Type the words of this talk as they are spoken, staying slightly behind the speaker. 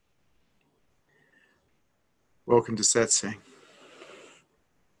Welcome to Satsang.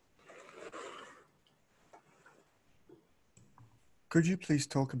 Could you please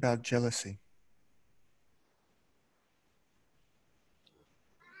talk about jealousy?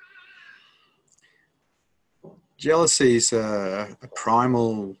 Jealousy is a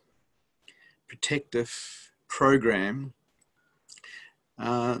primal protective program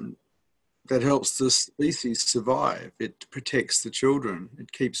that helps the species survive. It protects the children.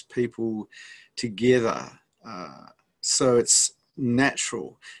 It keeps people together. So it's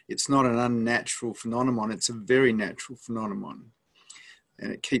natural. It's not an unnatural phenomenon. It's a very natural phenomenon.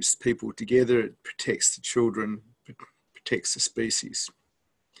 And it keeps people together. It protects the children, protects the species.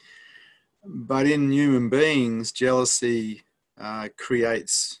 But in human beings, jealousy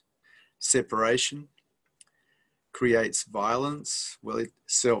creates separation, creates violence. Well, it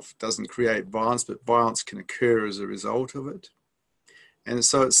itself doesn't create violence, but violence can occur as a result of it. And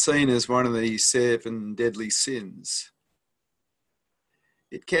so it's seen as one of the 7 deadly sins.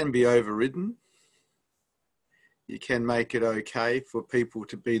 It can be overridden. You can make it okay for people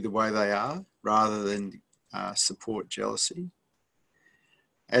to be the way they are rather than support jealousy.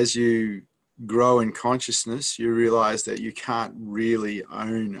 As you grow in consciousness, you realize that you can't really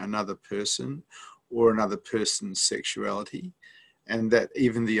own another person or another person's sexuality, and that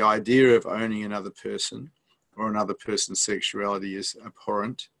even the idea of owning another person or another person's sexuality is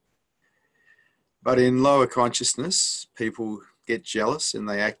abhorrent. But in lower consciousness, people get jealous and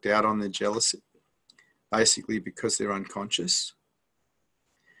they act out on their jealousy, basically because they're unconscious,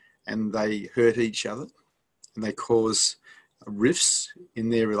 and they hurt each other and they cause rifts in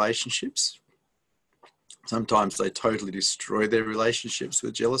their relationships. Sometimes they totally destroy their relationships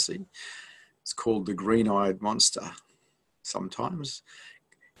with jealousy. It's called the green-eyed monster. Sometimes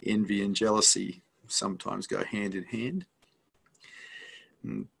envy and jealousy sometimes go hand in hand.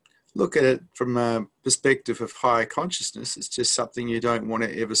 And look at it from a perspective of higher consciousness. It's just something you don't want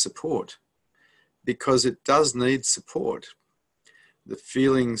to ever support because it does need support. The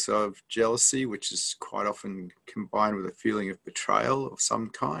feelings of jealousy, which is quite often combined with a feeling of betrayal of some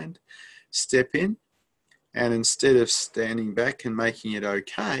kind, step in. And instead of standing back and making it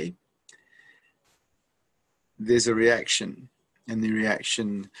okay, there's a reaction. And the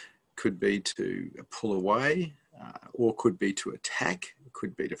reaction could be to pull away, or could be to attack,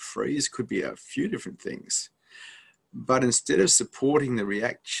 could be to freeze, could be a few different things. But instead of supporting the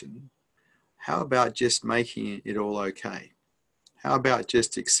reaction, how about just making it all okay? How about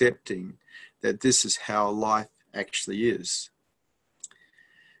just accepting that this is how life actually is?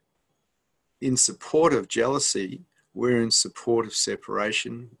 In support of jealousy, we're in support of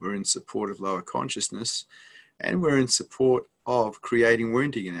separation, we're in support of lower consciousness, and we're in support of creating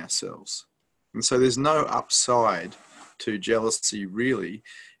wounding in ourselves. And so there's no upside to jealousy really,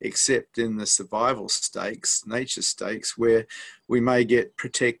 except in the survival stakes, nature stakes, where we may get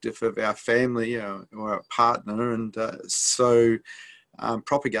protective of our family or our partner and so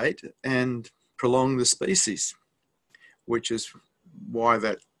propagate and prolong the species, which is why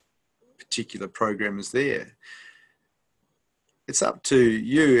that particular program is there. It's up to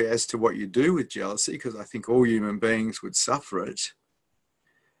you as to what you do with jealousy, because I think all human beings would suffer it,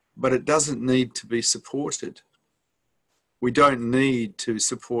 but it doesn't need to be supported. We don't need to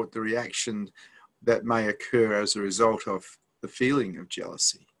support the reaction that may occur as a result of the feeling of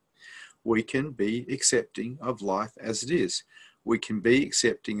jealousy. We can be accepting of life as it is. We can be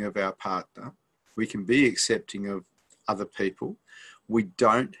accepting of our partner. We can be accepting of other people. We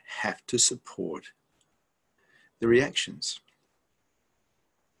don't have to support the reactions.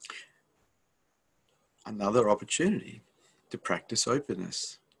 Another opportunity to practice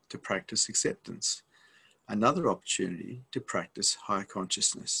openness, to practice acceptance. Another opportunity to practice higher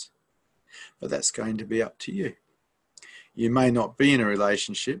consciousness. But that's going to be up to you. You may not be in a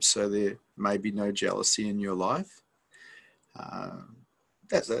relationship, so there may be no jealousy in your life.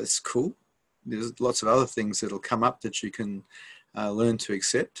 That's cool. There's lots of other things that'll come up that you can learn to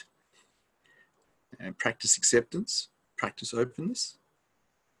accept and practice acceptance, practice openness.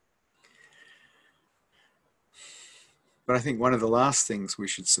 But I think one of the last things we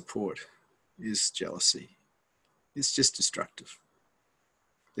should support is jealousy. It's just destructive.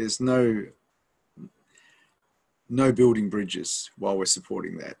 There's no building bridges while we're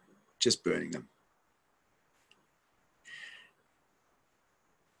supporting that, just burning them.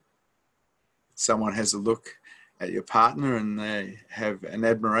 Someone has a look at your partner and they have an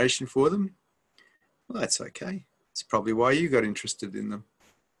admiration for them, well, that's okay. It's probably why you got interested in them.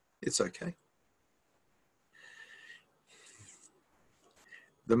 It's okay.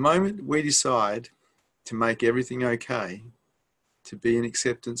 The moment we decide to make everything okay, to be in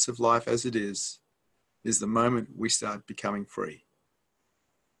acceptance of life as it is, is the moment we start becoming free.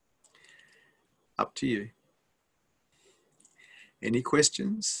 Up to you. Any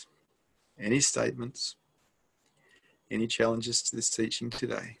questions? Any statements? Any challenges to this teaching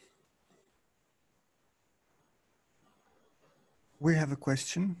today? We have a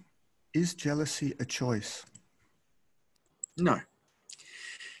question. Is jealousy a choice? No.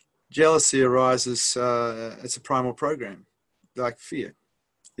 Jealousy arises, it's a primal program, like fear.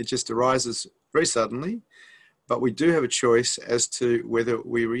 It just arises very suddenly, but we do have a choice as to whether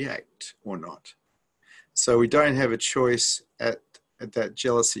we react or not. So we don't have a choice at that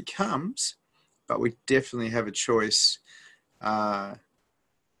jealousy comes, but we definitely have a choice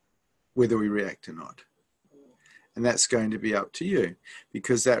whether we react or not. And that's going to be up to you,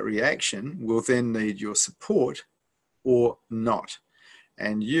 because that reaction will then need your support or not.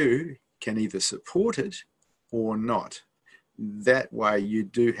 And you can either support it or not. That way you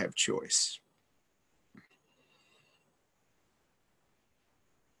do have choice.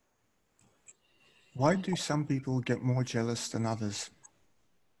 Why do some people get more jealous than others?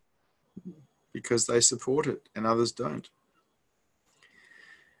 Because they support it and others don't.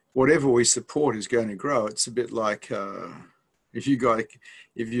 Whatever we support is going to grow. It's a bit like if you've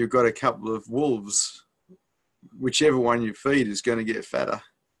got a couple of wolves, whichever one you feed is going to get fatter.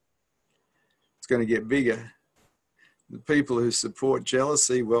 It's going to get bigger. The people who support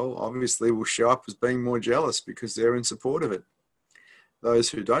jealousy, well, obviously will show up as being more jealous because they're in support of it. Those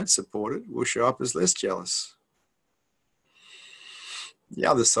who don't support it will show up as less jealous. The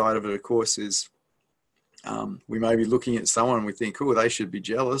other side of it, of course, is we may be looking at someone and we think, oh, they should be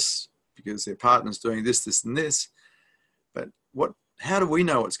jealous because their partner's doing this, this, and this. But how do we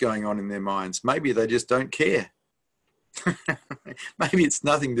know what's going on in their minds? Maybe they just don't care. Maybe it's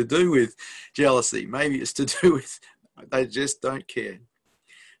nothing to do with jealousy. Maybe it's to do with they just don't care.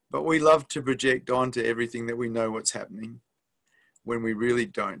 But we love to project onto everything that we know what's happening when we really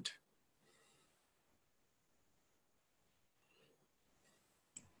don't.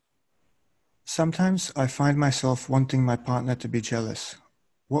 Sometimes I find myself wanting my partner to be jealous.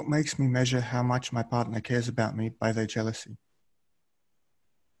 What makes me measure how much my partner cares about me by their jealousy?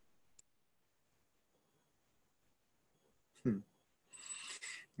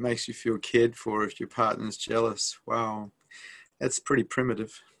 Makes you feel cared for if your partner's jealous. Wow, that's pretty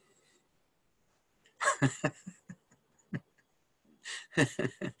primitive.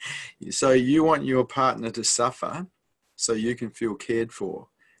 So you want your partner to suffer so you can feel cared for.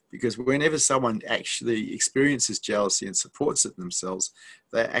 Because whenever someone actually experiences jealousy and supports it themselves,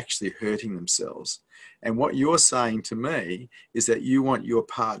 they're actually hurting themselves. And what you're saying to me is that you want your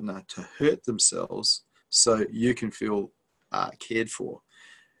partner to hurt themselves so you can feel cared for.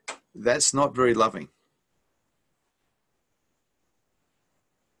 That's not very loving.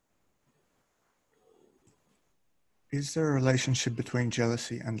 Is there a relationship between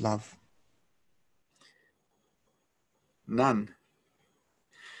jealousy and love? None.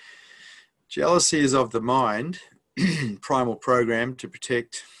 Jealousy is of the mind, primal program to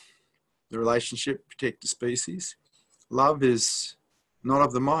protect the relationship, protect the species. Love is not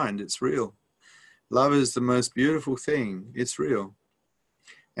of the mind, it's real. Love is the most beautiful thing, it's real.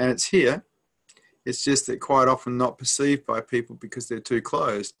 And it's here. It's just that quite often not perceived by people because they're too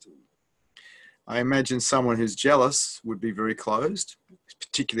closed. I imagine someone who's jealous would be very closed,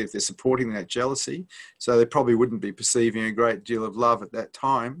 particularly if they're supporting that jealousy. So they probably wouldn't be perceiving a great deal of love at that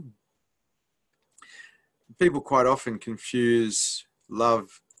time. People quite often confuse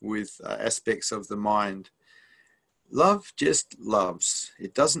love with aspects of the mind. Love just loves.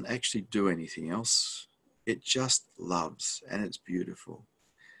 It doesn't actually do anything else. It just loves, and it's beautiful.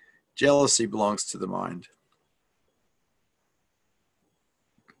 Jealousy belongs to the mind.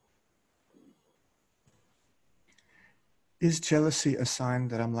 Is jealousy a sign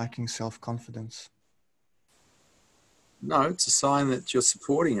that I'm lacking self-confidence? No, it's a sign that you're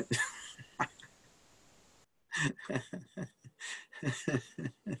supporting it.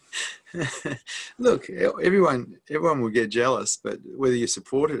 Look, everyone will get jealous, but whether you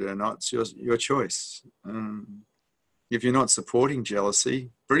support it or not, it's your choice. If you're not supporting jealousy,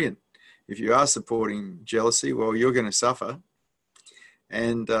 brilliant. If you are supporting jealousy, well, you're going to suffer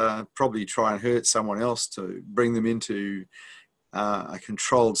and probably try and hurt someone else to bring them into a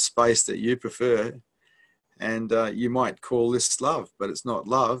controlled space that you prefer. And you might call this love, but it's not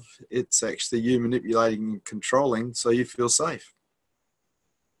love. It's actually you manipulating and controlling so you feel safe.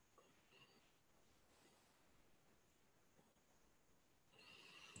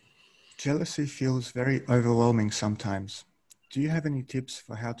 Jealousy feels very overwhelming sometimes. Do you have any tips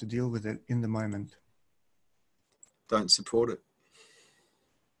for how to deal with it in the moment? Don't support it.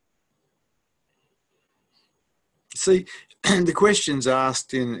 See, the question's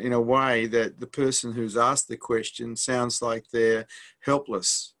asked in a way that the person who's asked the question sounds like they're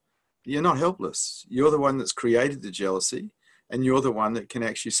helpless. You're not helpless. You're the one that's created the jealousy, and you're the one that can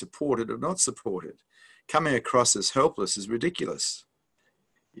actually support it or not support it. Coming across as helpless is ridiculous.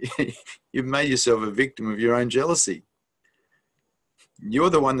 You've made yourself a victim of your own jealousy.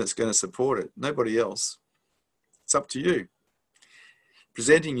 You're the one that's going to support it, nobody else. It's up to you.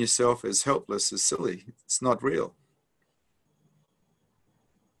 Presenting yourself as helpless is silly. It's not real.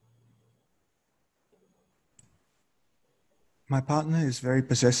 My partner is very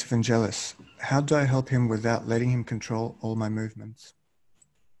possessive and jealous. How do I help him without letting him control all my movements?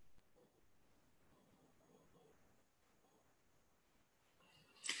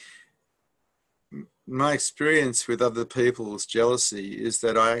 My experience with other people's jealousy is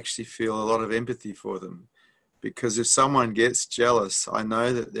that I actually feel a lot of empathy for them, because if someone gets jealous, I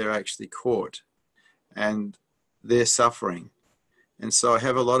know that they're actually caught and they're suffering. And so I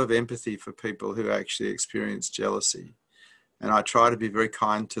have a lot of empathy for people who actually experience jealousy, and I try to be very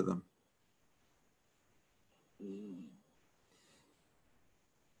kind to them.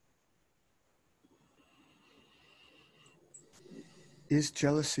 Is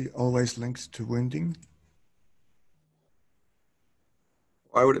jealousy always linked to wounding?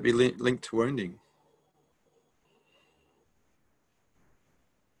 Why would it be linked to wounding?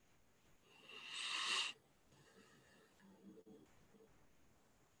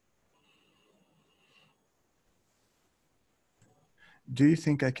 Do you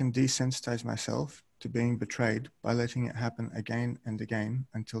think I can desensitize myself to being betrayed by letting it happen again and again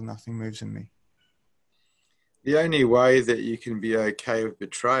until nothing moves in me? The only way that you can be okay with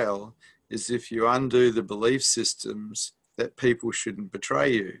betrayal is if you undo the belief systems that people shouldn't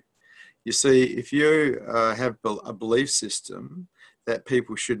betray you. You see, if you have a belief system that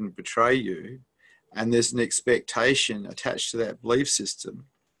people shouldn't betray you, and there's an expectation attached to that belief system,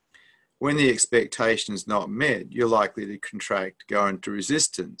 when the expectation is not met, you're likely to contract, go into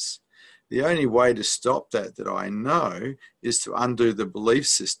resistance. The only way to stop that I know is to undo the belief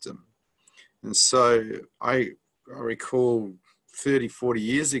system. And so I recall 30, 40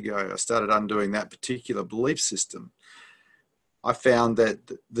 years ago, I started undoing that particular belief system. I found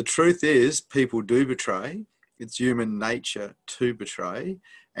that the truth is people do betray. It's human nature to betray.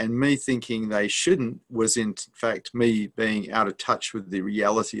 And me thinking they shouldn't was in fact me being out of touch with the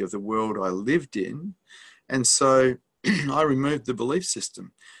reality of the world I lived in. And so I removed the belief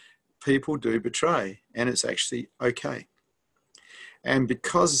system. People do betray, and it's actually okay. And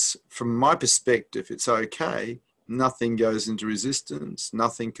because from my perspective it's okay, nothing goes into resistance,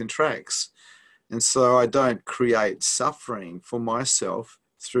 nothing contracts. And so I don't create suffering for myself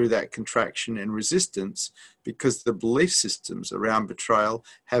through that contraction and resistance, because the belief systems around betrayal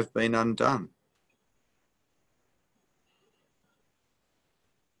have been undone.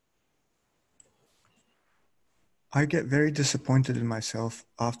 I get very disappointed in myself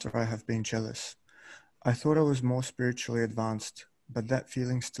after I have been jealous. I thought I was more spiritually advanced, but that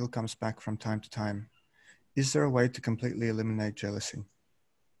feeling still comes back from time to time. Is there a way to completely eliminate jealousy?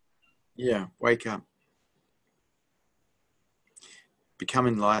 Yeah, wake up. Become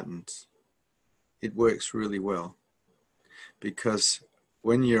enlightened. It works really well, because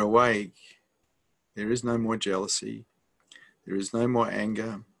when you're awake, there is no more jealousy, there is no more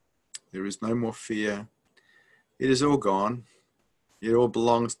anger, there is no more fear. It is all gone. It all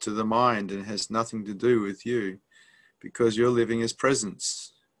belongs to the mind and has nothing to do with you, because you're living as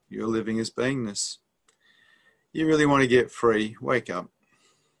presence. You're living as beingness. You really want to get free, wake up.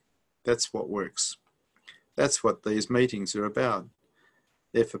 That's what works. That's what these meetings are about.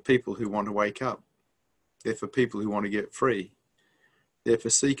 They're for people who want to wake up. They're for people who want to get free. They're for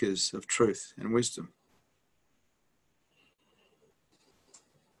seekers of truth and wisdom.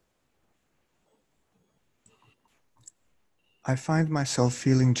 I find myself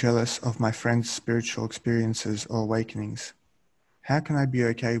feeling jealous of my friends' spiritual experiences or awakenings. How can I be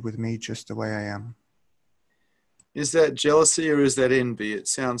okay with me just the way I am? Is that jealousy or is that envy? It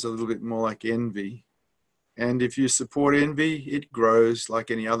sounds a little bit more like envy. And if you support envy, it grows like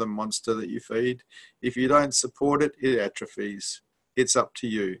any other monster that you feed. If you don't support it, it atrophies. It's up to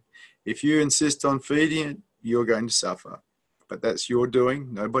you. If you insist on feeding it, you're going to suffer. But that's your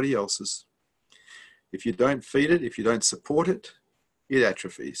doing, nobody else's. If you don't feed it, if you don't support it, it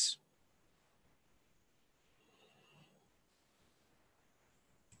atrophies.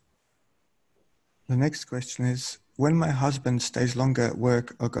 The next question is, when my husband stays longer at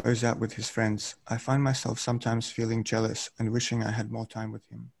work or goes out with his friends, I find myself sometimes feeling jealous and wishing I had more time with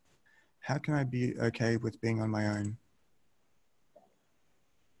him. How can I be okay with being on my own?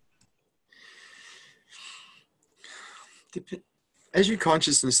 As your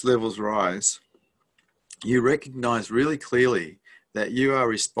consciousness levels rise, you recognize really clearly that you are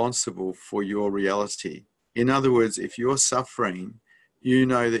responsible for your reality. In other words, if you're suffering, you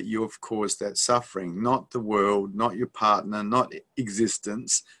know that you've caused that suffering, not the world, not your partner, not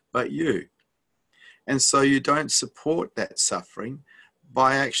existence, but you. And so you don't support that suffering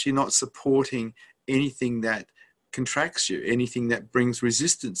by actually not supporting anything that contracts you, anything that brings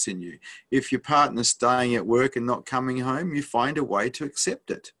resistance in you. If your partner's staying at work and not coming home, you find a way to accept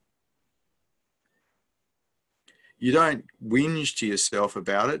it. You don't whinge to yourself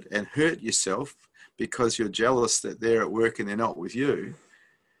about it and hurt yourself because you're jealous that they're at work and they're not with you.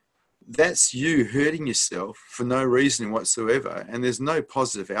 That's you hurting yourself for no reason whatsoever. And there's no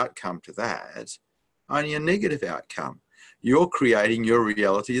positive outcome to that, only a negative outcome. You're creating your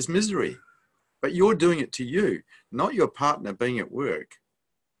reality as misery, but you're doing it to you, not your partner being at work.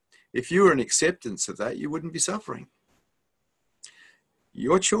 If you were in acceptance of that, you wouldn't be suffering.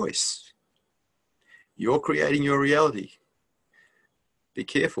 Your choice. You're creating your reality. Be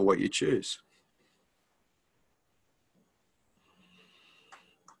careful what you choose.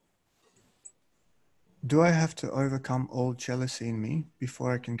 Do I have to overcome all jealousy in me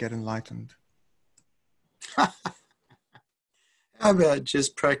before I can get enlightened? How about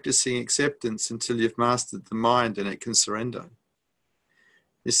just practicing acceptance until you've mastered the mind and it can surrender?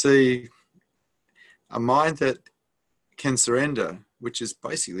 You see, a mind that can surrender, which is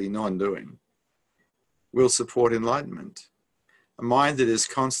basically non-doing, will support enlightenment. A mind that is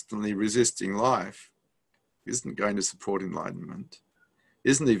constantly resisting life isn't going to support enlightenment,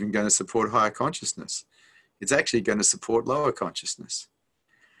 isn't even going to support higher consciousness. It's actually going to support lower consciousness.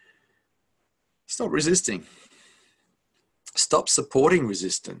 Stop resisting. Stop supporting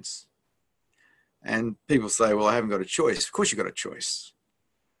resistance. And people say, well, I haven't got a choice. Of course you've got a choice.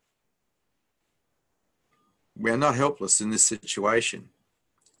 We are not helpless in this situation.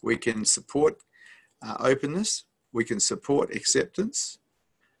 We can support openness, we can support acceptance,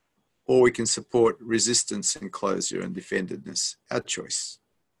 or we can support resistance and closure and defendedness. Our choice.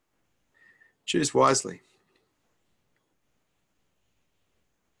 Choose wisely.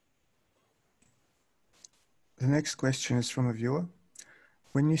 The next question is from a viewer.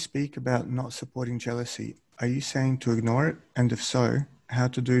 When you speak about not supporting jealousy, are you saying to ignore it? And if so, how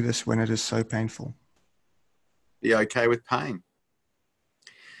to do this when it is so painful? Be okay with pain.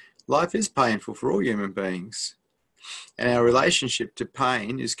 Life is painful for all human beings. And our relationship to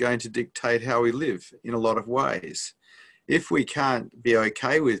pain is going to dictate how we live in a lot of ways. If we can't be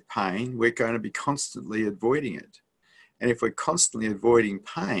okay with pain, we're going to be constantly avoiding it. And if we're constantly avoiding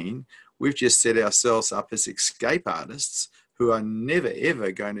pain, we've just set ourselves up as escape artists who are never,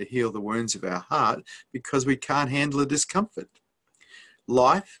 ever going to heal the wounds of our heart because we can't handle the discomfort.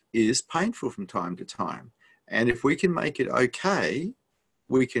 Life is painful from time to time. And if we can make it okay,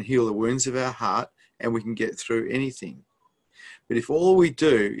 we can heal the wounds of our heart and we can get through anything. But if all we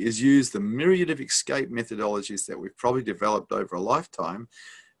do is use the myriad of escape methodologies that we've probably developed over a lifetime,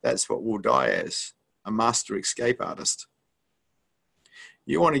 that's what we'll die as, a master escape artist.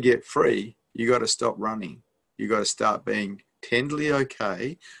 You want to get free, you got to stop running. You got to start being tenderly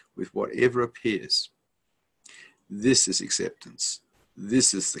okay with whatever appears. This is acceptance.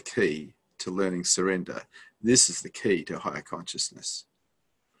 This is the key to learning surrender. This is the key to higher consciousness.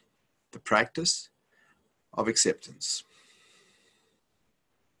 The practice of acceptance.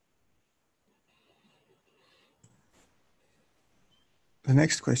 The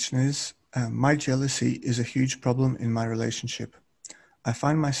next question is, my jealousy is a huge problem in my relationship. I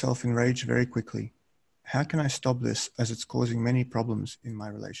find myself enraged very quickly. How can I stop this as it's causing many problems in my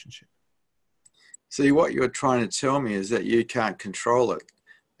relationship? See, what you're trying to tell me is that you can't control it.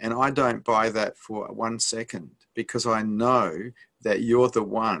 And I don't buy that for 1 second because I know that you're the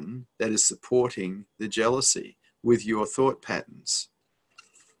one that is supporting the jealousy with your thought patterns.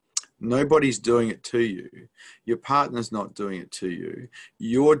 Nobody's doing it to you. Your partner's not doing it to you.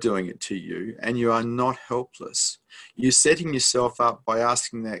 You're doing it to you, and you are not helpless. You're setting yourself up by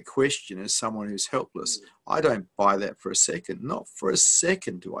asking that question as someone who's helpless. I don't buy that for a second. Not for a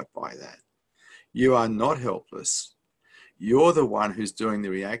second do I buy that. You are not helpless. You're the one who's doing the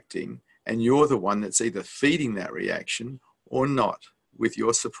reacting, and you're the one that's either feeding that reaction or not with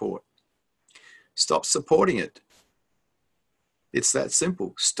your support. Stop supporting it. It's that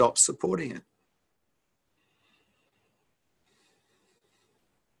simple. Stop supporting it.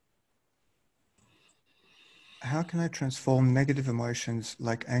 How can I transform negative emotions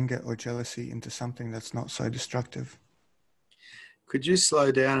like anger or jealousy into something that's not so destructive? Could you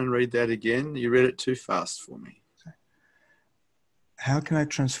slow down and read that again? You read it too fast for me. How can I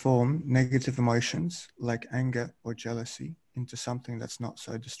transform negative emotions like anger or jealousy into something that's not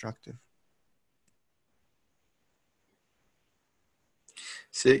so destructive?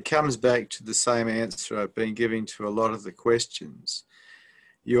 See, it comes back to the same answer I've been giving to a lot of the questions.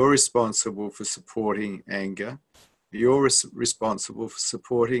 You're responsible for supporting anger. You're responsible for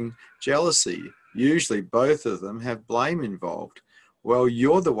supporting jealousy. Usually both of them have blame involved. Well,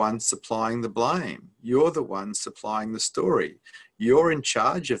 you're the one supplying the blame. You're the one supplying the story. You're in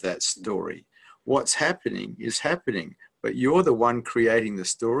charge of that story. What's happening is happening, but you're the one creating the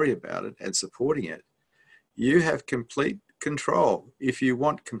story about it and supporting it. You have complete control if you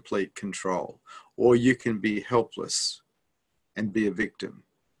want complete control, or you can be helpless and be a victim.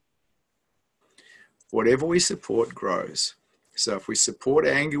 Whatever we support grows. So if we support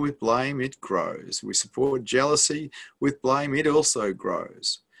anger with blame, it grows. We support jealousy with blame, it also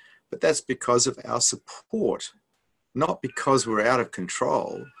grows. But that's because of our support, not because we're out of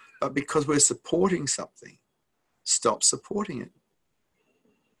control, but because we're supporting something. Stop supporting it.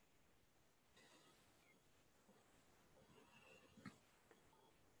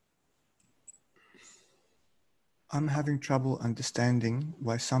 I'm having trouble understanding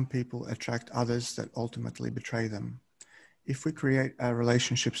why some people attract others that ultimately betray them. If we create our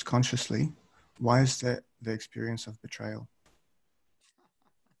relationships consciously, why is there the experience of betrayal?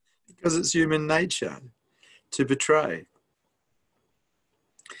 Because it's human nature to betray.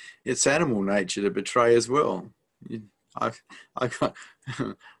 It's animal nature to betray as well. I've got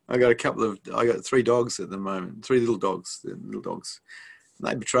I got 3 dogs at the moment, 3 little dogs. And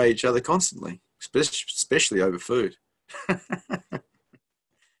they betray each other constantly, especially over food.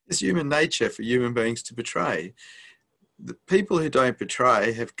 It's human nature for human beings to betray. The people who don't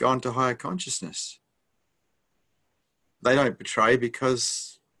betray have gone to higher consciousness. They don't betray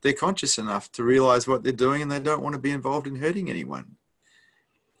because they're conscious enough to realize what they're doing and they don't want to be involved in hurting anyone.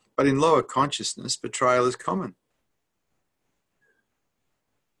 But in lower consciousness, betrayal is common.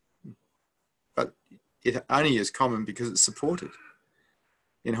 But it only is common because it's supported.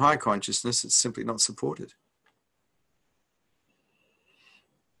 In high consciousness, it's simply not supported.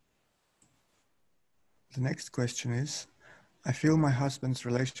 The next question is, I feel my husband's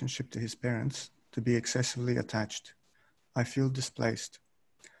relationship to his parents to be excessively attached. I feel displaced.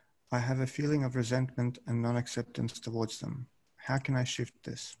 I have a feeling of resentment and non-acceptance towards them. How can I shift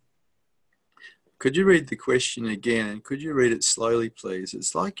this? Could you read the question again, and could you read it slowly, please?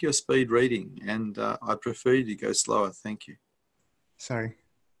 It's like you're speed reading, and I prefer you to go slower. Thank you. Sorry.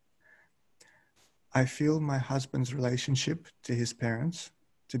 I feel my husband's relationship to his parents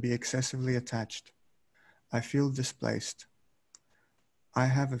to be excessively attached. I feel displaced. I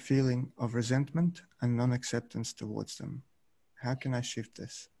have a feeling of resentment and non-acceptance towards them. How can I shift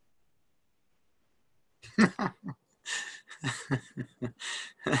this?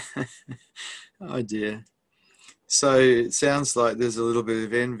 Oh dear. So it sounds like there's a little bit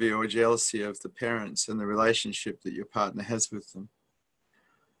of envy or jealousy of the parents and the relationship that your partner has with them.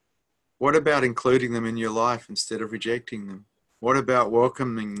 What about including them in your life instead of rejecting them? What about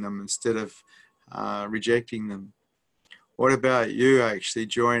welcoming them instead of rejecting them? What about you actually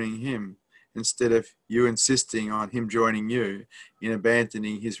joining him instead of you insisting on him joining you in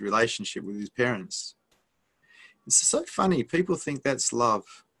abandoning his relationship with his parents? It's so funny. People think that's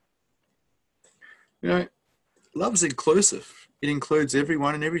love. You know, love's inclusive. It includes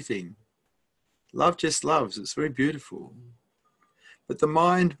everyone and everything. Love just loves. It's very beautiful. But the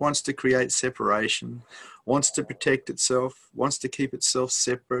mind wants to create separation, wants to protect itself, wants to keep itself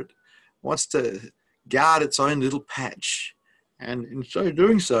separate, wants to guard its own little patch. And in so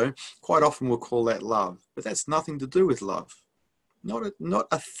doing so, quite often we'll call that love. But that's nothing to do with love. Not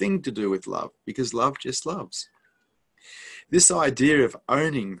a thing to do with love, because love just loves. This idea of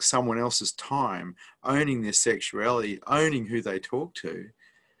owning someone else's time, owning their sexuality, owning who they talk to,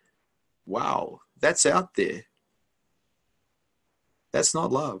 wow, that's out there. That's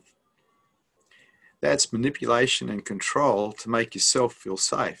not love. That's manipulation and control to make yourself feel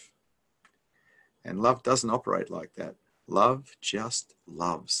safe. And love doesn't operate like that. Love just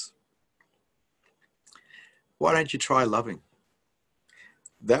loves. Why don't you try loving?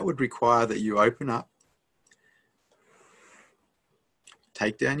 That would require that you open up,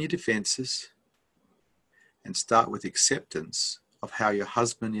 take down your defenses, and start with acceptance of how your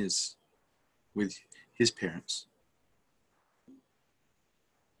husband is with his parents.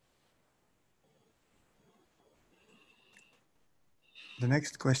 The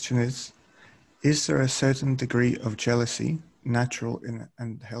next question is there a certain degree of jealousy natural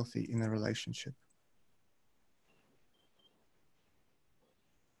and healthy in a relationship?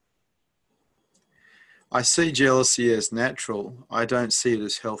 I see jealousy as natural. I don't see it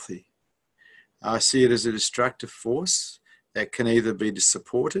as healthy. I see it as a destructive force that can either be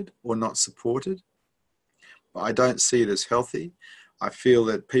supported or not supported. But I don't see it as healthy. I feel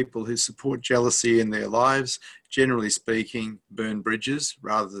that people who support jealousy in their lives, generally speaking, burn bridges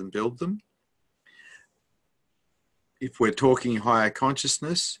rather than build them. If we're talking higher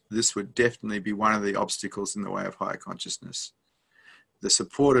consciousness, this would definitely be one of the obstacles in the way of higher consciousness. The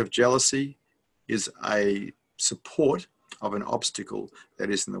support of jealousy is a support of an obstacle that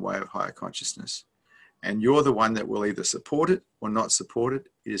is in the way of higher consciousness. And you're the one that will either support it or not support it.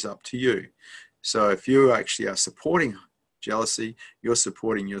 It is up to you. So if you actually are supporting jealousy, you're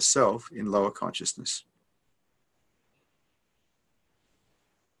supporting yourself in lower consciousness.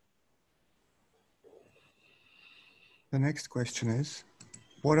 The next question is,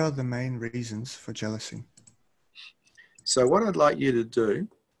 what are the main reasons for jealousy? So what I'd like you to do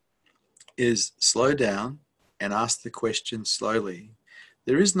is slow down and ask the question slowly.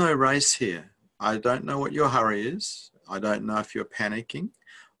 There is no race here. I don't know what your hurry is. I don't know if you're panicking.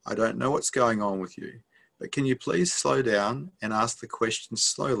 I don't know what's going on with you. But can you please slow down and ask the question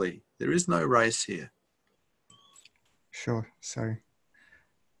slowly? There is no race here. Sure, sorry.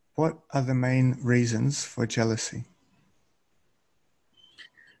 What are the main reasons for jealousy?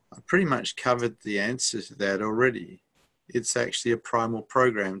 I pretty much covered the answer to that already. It's actually a primal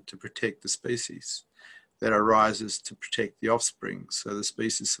program to protect the species that arises to protect the offspring so the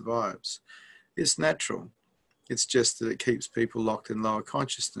species survives. It's natural. It's just that it keeps people locked in lower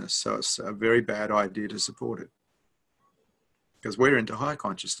consciousness, so it's a very bad idea to support it. Because we're into high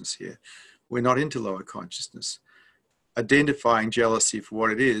consciousness here. We're not into lower consciousness. Identifying jealousy for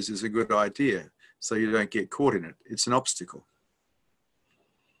what it is a good idea, so you don't get caught in it. It's an obstacle.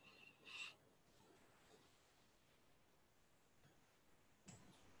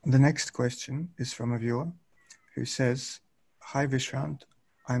 The next question is from a viewer who says, "Hi Vishrant,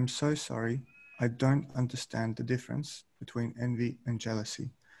 I'm so sorry. I don't understand the difference between envy and jealousy.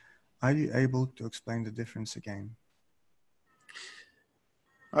 Are you able to explain the difference again?"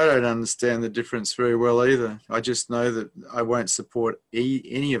 I don't understand the difference very well either. I just know that I won't support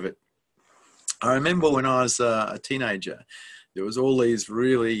any of it. I remember when I was a teenager, there was all these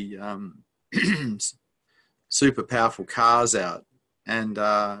really super powerful cars out, and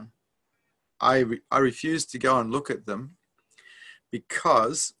I refused to go and look at them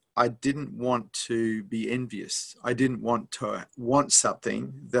because I didn't want to be envious. I didn't want to want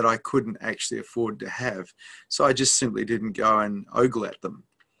something that I couldn't actually afford to have. So I just simply didn't go and ogle at them.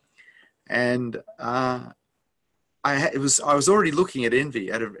 And I was already looking at envy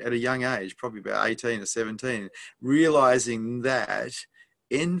at a young age, probably about 18 or 17, realizing that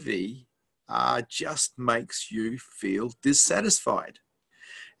envy just makes you feel dissatisfied.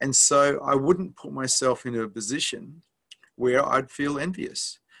 And so I wouldn't put myself into a position where I'd feel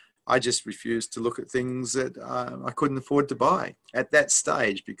envious. I just refused to look at things that I couldn't afford to buy at that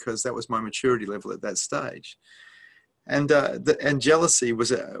stage, because that was my maturity level at that stage. And jealousy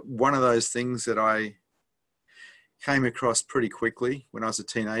was one of those things that I came across pretty quickly when I was a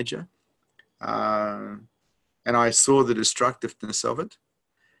teenager. And I saw the destructiveness of it.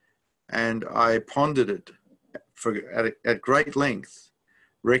 And I pondered it at great length,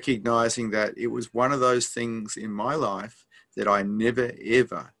 recognizing that it was one of those things in my life that I never,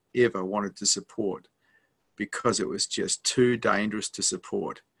 ever, ever wanted to support, because it was just too dangerous to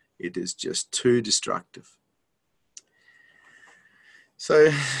support. It is just too destructive.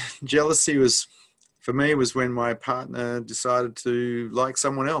 So jealousy was, for me, was when my partner decided to like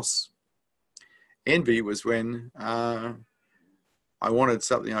someone else. Envy was when I wanted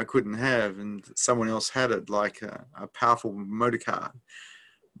something I couldn't have and someone else had it, like a powerful motor car.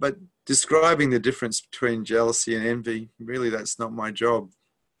 But describing the difference between jealousy and envy, really, that's not my job.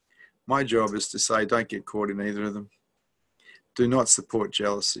 My job is to say, don't get caught in either of them. Do not support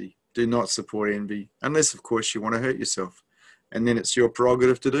jealousy. Do not support envy, unless, of course, you want to hurt yourself. And then it's your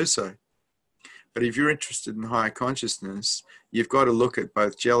prerogative to do so. But if you're interested in higher consciousness, you've got to look at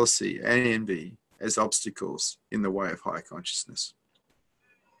both jealousy and envy as obstacles in the way of higher consciousness.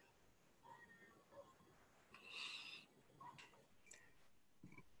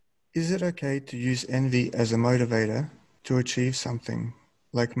 Is it okay to use envy as a motivator to achieve something,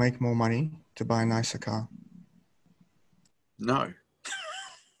 like make more money to buy a nicer car? No.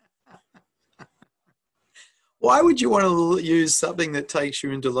 Why would you want to use something that takes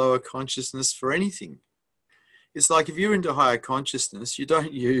you into lower consciousness for anything? It's like, if you're into higher consciousness, you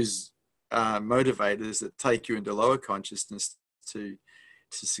don't use motivators that take you into lower consciousness to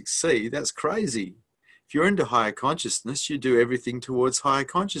succeed. That's crazy. If you're into higher consciousness, you do everything towards higher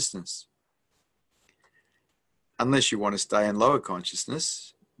consciousness. unless you want to stay in lower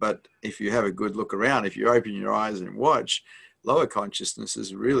consciousness. But if you have a good look around, if you open your eyes and watch, lower consciousness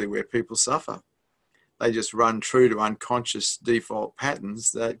is really where people suffer. They just run true to unconscious default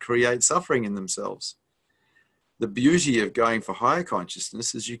patterns that create suffering in themselves. The beauty of going for higher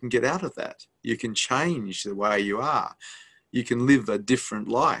consciousness is you can get out of that. You can change the way you are. You can live a different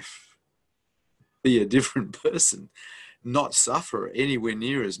life, be a different person, not suffer anywhere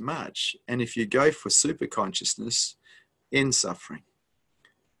near as much. And if you go for super consciousness, end suffering.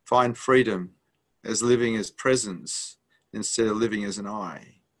 Find freedom as living as presence instead of living as an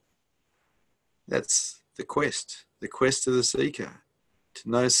I. That's the quest of the seeker, to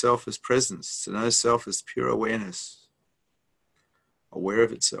know self as presence, to know self as pure awareness, aware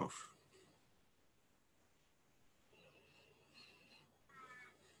of itself.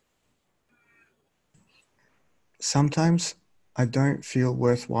 Sometimes I don't feel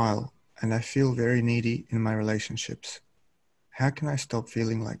worthwhile and I feel very needy in my relationships. How can I stop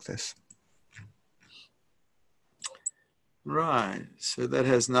feeling like this? Right, so that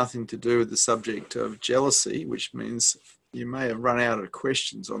has nothing to do with the subject of jealousy, which means you may have run out of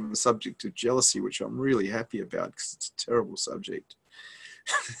questions on the subject of jealousy, which I'm really happy about because it's a terrible subject.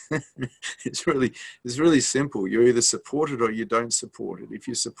 It's really simple. You either support it or you don't support it. If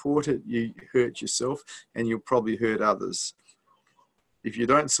you support it, you hurt yourself and you'll probably hurt others. If you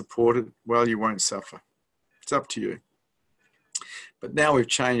don't support it, well, you won't suffer. It's up to you. But now we've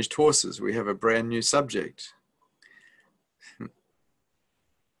changed horses. We have a brand new subject.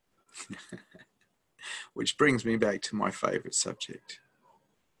 Which brings me back to my favorite subject,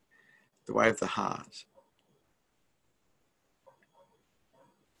 the way of the heart.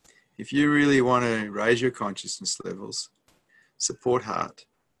 If you really want to raise your consciousness levels, support heart.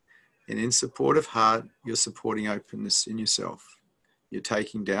 And in support of heart, you're supporting openness in yourself. You're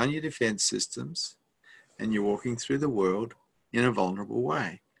taking down your defense systems and you're walking through the world in a vulnerable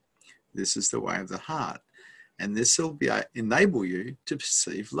way. This is the way of the heart. And this will enable you to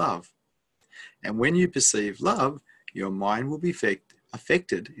perceive love. And when you perceive love, your mind will be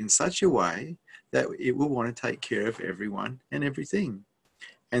affected in such a way that it will want to take care of everyone and everything.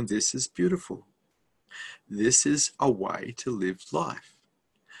 And this is beautiful. This is a way to live life.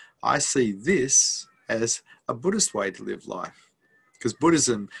 I see this as a Buddhist way to live life, because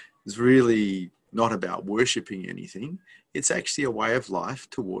Buddhism is really not about worshipping anything. It's actually a way of life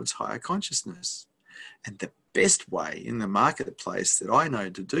towards higher consciousness. And the best way in the marketplace that I know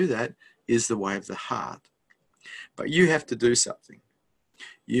to do that is the way of the heart. But you have to do something.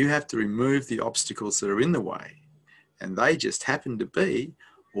 You have to remove the obstacles that are in the way. And they just happen to be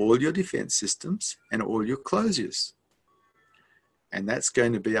all your defense systems and all your closures. And that's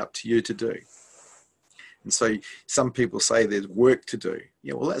going to be up to you to do. And so some people say there's work to do.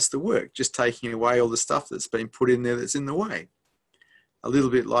 Yeah, well, that's the work, just taking away all the stuff that's been put in there that's in the way. A little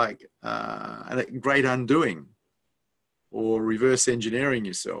bit like a great undoing or reverse engineering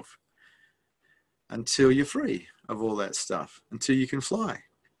yourself until you're free of all that stuff, until you can fly.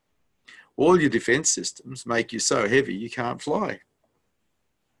 All your defense systems make you so heavy you can't fly.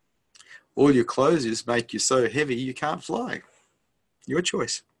 All your closures make you so heavy you can't fly. Your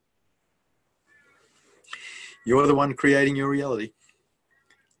choice. You're the one creating your reality.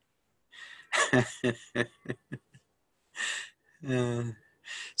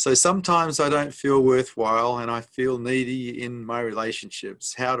 So sometimes I don't feel worthwhile and I feel needy in my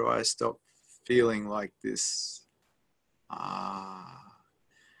relationships. How do I stop feeling like this?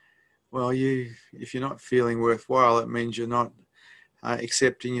 Well, if you're not feeling worthwhile, it means you're not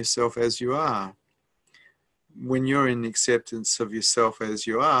accepting yourself as you are. When you're in acceptance of yourself as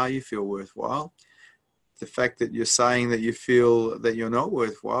you are, you feel worthwhile. The fact that you're saying that you feel that you're not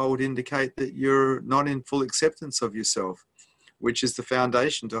worthwhile would indicate that you're not in full acceptance of yourself, which is the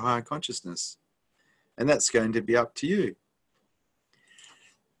foundation to higher consciousness. And that's going to be up to you.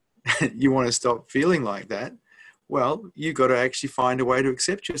 You want to stop feeling like that? Well, you've got to actually find a way to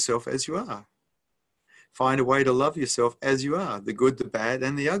accept yourself as you are. Find a way to love yourself as you are, the good, the bad,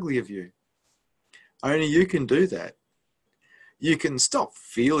 and the ugly of you. Only you can do that. You can stop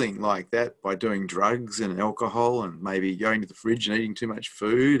feeling like that by doing drugs and alcohol and maybe going to the fridge and eating too much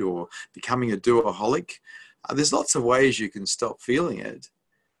food or becoming a doaholic. There's lots of ways you can stop feeling it.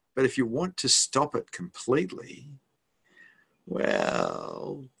 But if you want to stop it completely,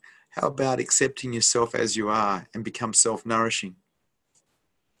 well, how about accepting yourself as you are and become self-nourishing?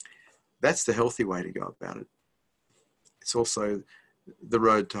 That's the healthy way to go about it. It's also the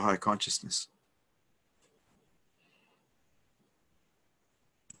road to high consciousness.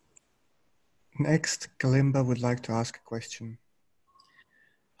 Next, Kalimba would like to ask a question.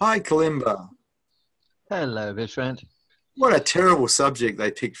 Hi, Kalimba. Hello, Vishrant. What a terrible subject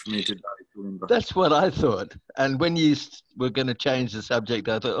they picked for me today. That's what I thought. And when you were going to change the subject,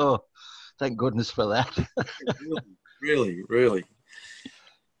 I thought, oh, thank goodness for that. Really, really.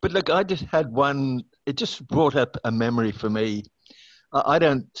 But look, I just had one, it just brought up a memory for me. I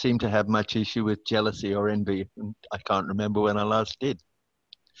don't seem to have much issue with jealousy or envy. And I can't remember when I last did.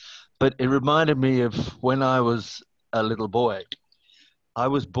 But it reminded me of when I was a little boy. I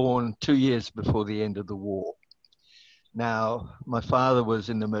was born 2 years before the end of the war. Now, my father was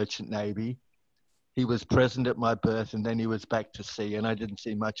in the Merchant Navy. He was present at my birth, and then he was back to sea, and I didn't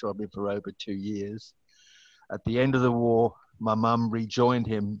see much of him for over 2 years. At the end of the war, my mum rejoined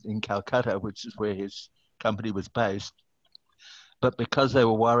him in Calcutta, which is where his company was based. But because they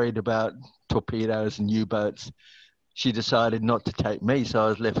were worried about torpedoes and U-boats, she decided not to take me, so I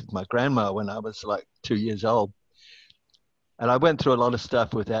was left with my grandma when I was like 2 years old. And I went through a lot of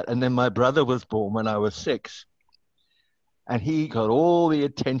stuff with that. And then my brother was born when I was 6. And he got all the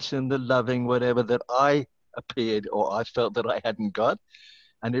attention, the loving, whatever that I appeared or I felt that I hadn't got.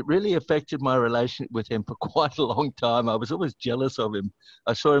 And it really affected my relationship with him for quite a long time. I was always jealous of him.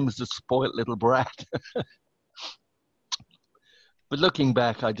 I saw him as a spoilt little brat. But looking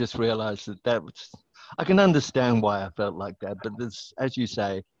back, I just realized that was, I can understand why I felt like that. But there's, as you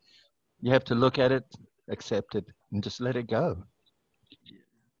say, you have to look at it, accept it, and just let it go.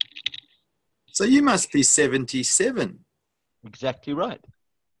 So you must be 77. Exactly right.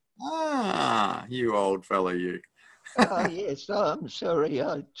 Ah, you old fellow, you. Oh, yes, I'm sorry.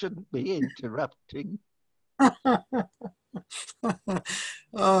 I shouldn't be interrupting. Oh,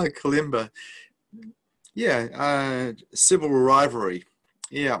 Kalimba. Yeah, civil rivalry.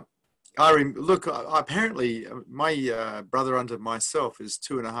 Yeah. Look, apparently my brother under myself is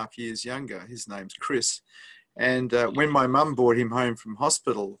 2.5 years younger. His name's Chris. And when my mum brought him home from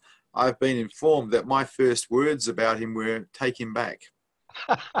hospital, I've been informed that my first words about him were, take him back.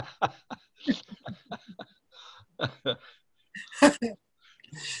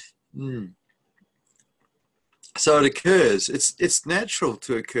 Mm. So it occurs. It's natural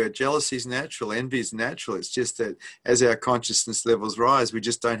to occur. Jealousy is natural. Envy is natural. It's just that as our consciousness levels rise, we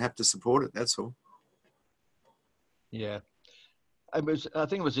just don't have to support it. That's all. Yeah. I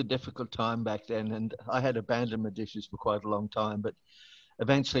think it was a difficult time back then, and I had abandonment issues for quite a long time. But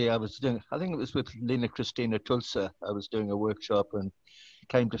eventually, I think it was with Lena Christina Tulsa. I was doing a workshop and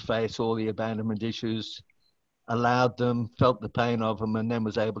came to face all the abandonment issues, allowed them, felt the pain of them, and then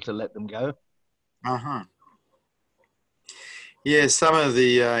was able to let them go. Uh-huh. Yeah, some of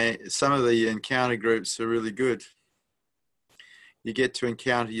the encounter groups are really good. You get to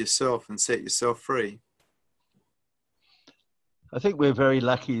encounter yourself and set yourself free. I think we're very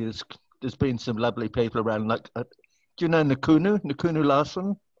lucky. There's been some lovely people around. Like, do you know Nakunu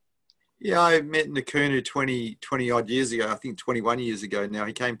Larson? Yeah, I met Nakunu 20 odd years ago. I think 21 years ago now.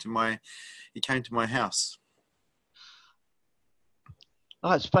 He came to my house.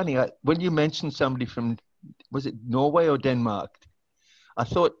 Oh, it's funny. When you mentioned somebody from, was it Norway or Denmark? I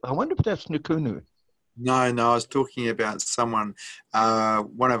wonder if that's Nakunu. No, I was talking about someone,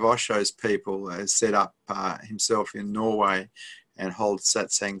 one of Osho's people has set up himself in Norway and holds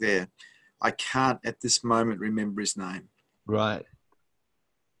satsang there. I can't at this moment remember his name. Right.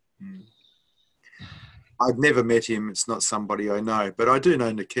 Mm. I've never met him. It's not somebody I know, but I do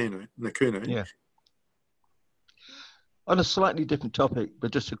know Nakunu. Yeah. On a slightly different topic,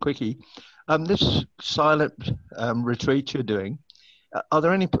 but just a quickie. This silent retreat you're doing,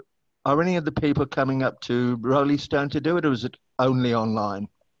 are any of the people coming up to Rolly Stone to do it, or is it only online?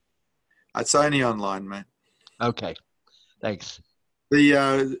 It's only online, mate. Okay, thanks.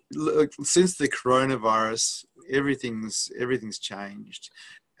 Since the coronavirus, everything's changed,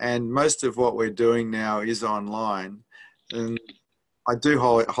 and most of what we're doing now is online. And I do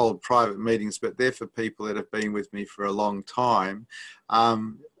hold private meetings, but they're for people that have been with me for a long time.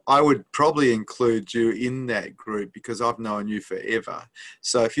 I would probably include you in that group because I've known you forever.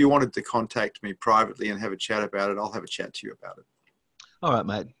 So if you wanted to contact me privately and have a chat about it, I'll have a chat to you about it. All right,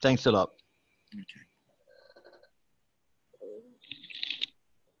 mate. Thanks a lot. Okay.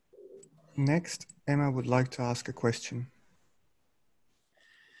 Next, Emma would like to ask a question.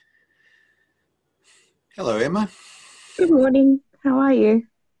 Hello, Emma. Good morning. How are you?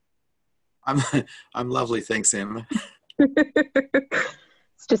 I'm lovely, thanks, Emma.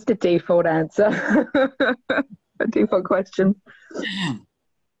 It's just a default answer, a default question.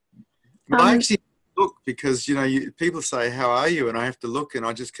 Well, I actually look because people say, "How are you?" and I have to look, and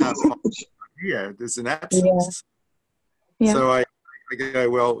I just can't find it here. There's an absence. Yeah. So I go,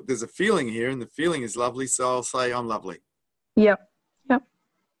 well, there's a feeling here, and the feeling is lovely, so I'll say I'm lovely. Yep.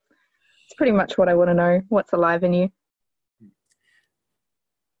 It's pretty much what I want to know. What's alive in you?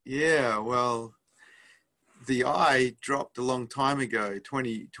 Yeah, well, the I dropped a long time ago,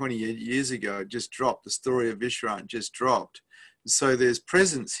 20 years ago. It just dropped. The story of Vishrant just dropped. So there's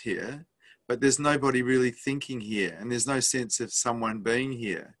presence here, but there's nobody really thinking here, and there's no sense of someone being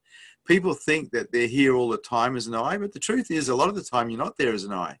here. People think that they're here all the time as an I, but the truth is a lot of the time you're not there as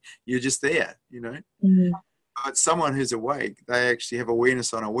an I. You're just there, you know. Mm. But someone who's awake, they actually have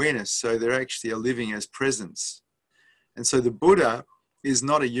awareness on awareness, so they're actually living as presence. And so the Buddha is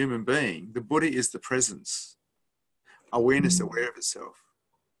not a human being. The Buddha is the presence, awareness, aware of itself.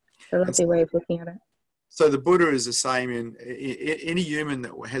 A lovely way of looking at it. So the Buddha is the same in any human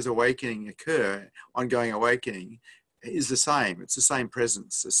that has awakening occur, ongoing awakening, is the same. It's the same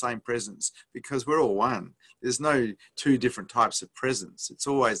presence, because we're all one. There's no two different types of presence. It's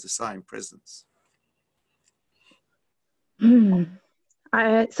always the same presence.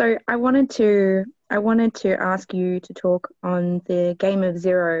 So I wanted to ask you to talk on the Game of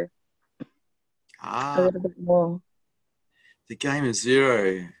Zero a little bit more. The Game of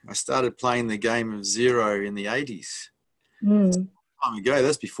Zero. I started playing the Game of Zero in the 80s. That's a long time ago.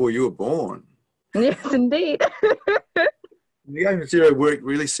 That's before you were born. Yes, indeed. The Game of Zero worked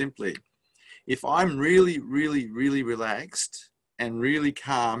really simply. If I'm really, really, really relaxed and really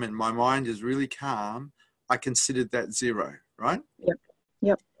calm, and my mind is really calm, I considered that zero, right?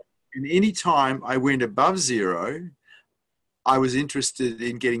 Yep. And any time I went above zero, I was interested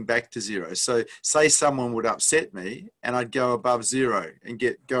in getting back to zero. So say someone would upset me and I'd go above zero and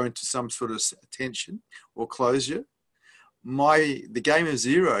go into some sort of tension or closure. The Game of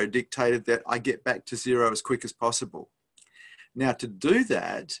Zero dictated that I get back to zero as quick as possible. Now, to do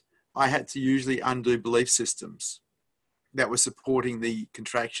that, I had to usually undo belief systems that were supporting the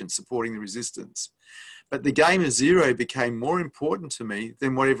contraction, supporting the resistance. But the Game of Zero became more important to me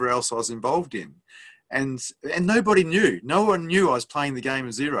than whatever else I was involved in. And nobody knew. No one knew I was playing the Game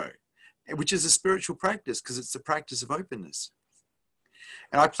of Zero, which is a spiritual practice because it's the practice of openness.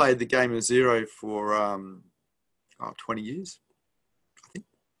 And I played the Game of Zero for 20 years, I think.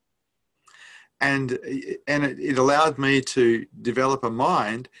 And it allowed me to develop a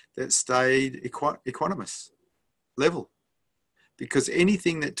mind that stayed equanimous, level. Because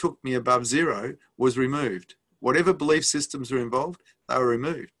anything that took me above zero was removed. Whatever belief systems were involved, they were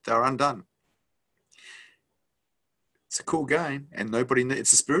removed. They were undone. It's a cool game, and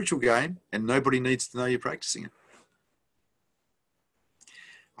it's a spiritual game, and nobody needs to know you're practicing it.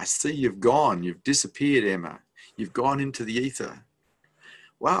 I see you've disappeared, Emma. You've gone into the ether.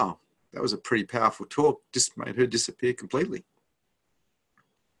 Wow, that was a pretty powerful talk. Just made her disappear completely.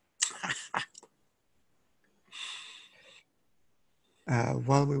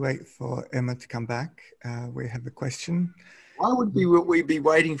 While we wait for Emma to come back, we have a question. Why would we be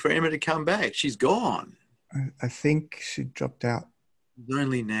waiting for Emma to come back? She's gone. I think she dropped out.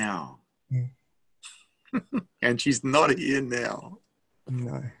 Only now. And she's not here now.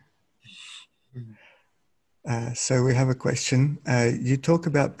 No. So we have a question. You talk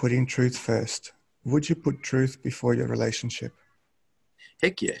about putting truth first. Would you put truth before your relationship?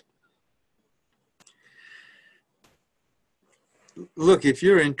 Heck yeah. Look, if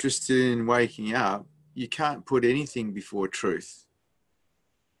you're interested in waking up, you can't put anything before truth.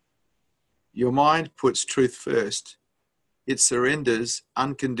 Your mind puts truth first. It surrenders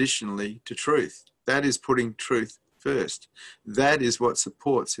unconditionally to truth. That is putting truth first. That is what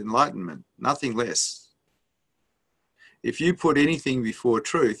supports enlightenment, nothing less. If you put anything before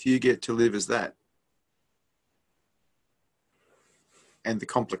truth, you get to live as that. And the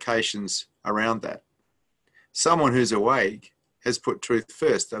complications around that. Someone who's awake has put truth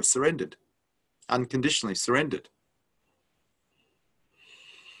first. They've surrendered, unconditionally surrendered.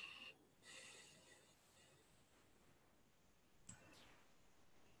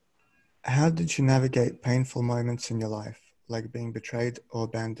 How did you navigate painful moments in your life, like being betrayed or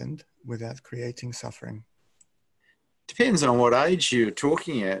abandoned, without creating suffering? Depends on what age you're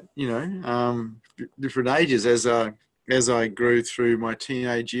talking at, different ages. As I grew through my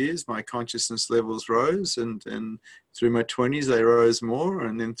teenage years, my consciousness levels rose, and through my 20s they rose more,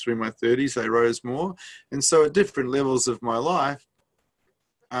 and then through my 30s they rose more. And so at different levels of my life,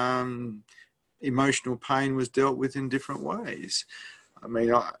 emotional pain was dealt with in different ways. I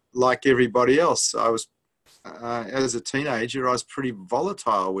mean, like everybody else, I was, as a teenager, I was pretty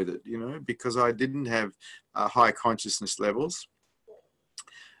volatile with it, because I didn't have high consciousness levels.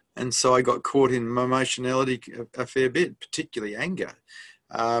 And so I got caught in emotionality a fair bit, particularly anger.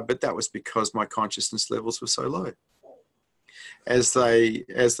 But that was because my consciousness levels were so low. As they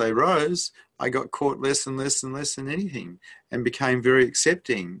rose, I got caught less and less and less in anything and became very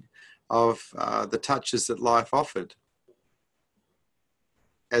accepting of the touches that life offered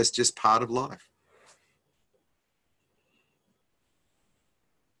as just part of life.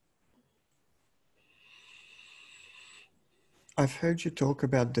 I've heard you talk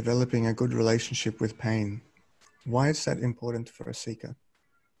about developing a good relationship with pain. Why is that important for a seeker?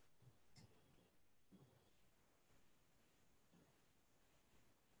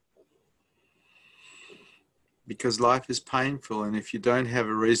 Because life is painful, and if you don't have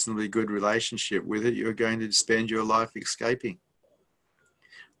a reasonably good relationship with it, you're going to spend your life escaping.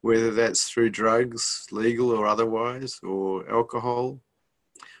 Whether that's through drugs, legal or otherwise, or alcohol,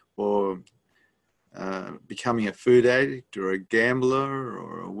 or becoming a food addict, or a gambler,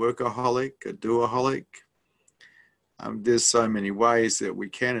 or a workaholic, a doaholic. There's so many ways that we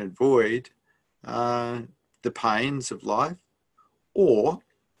can avoid the pains of life, or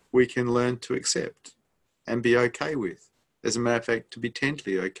we can learn to accept and be okay with. As a matter of fact, to be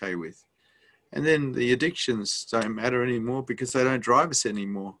tentatively okay with. And then the addictions don't matter anymore because they don't drive us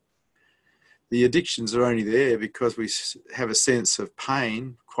anymore. The addictions are only there because we have a sense of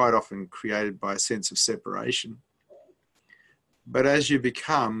pain, quite often created by a sense of separation. But as you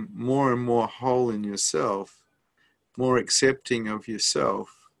become more and more whole in yourself, more accepting of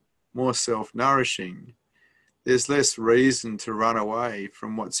yourself, more self-nourishing, there's less reason to run away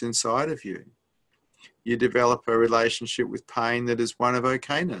from what's inside of you. You develop a relationship with pain that is one of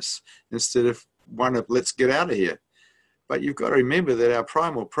okayness instead of one of let's get out of here. But you've got to remember that our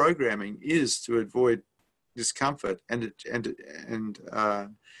primal programming is to avoid discomfort and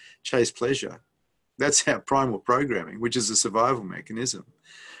chase pleasure. That's our primal programming, which is a survival mechanism.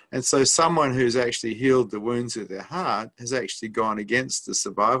 And so someone who's actually healed the wounds of their heart has actually gone against the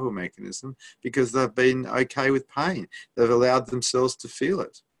survival mechanism because they've been okay with pain. They've allowed themselves to feel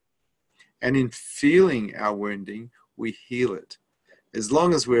it. And in feeling our wounding, we heal it. As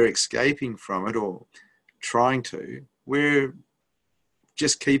long as we're escaping from it or trying to, we're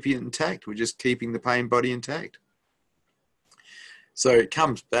just keeping it intact. We're just keeping the pain body intact. So it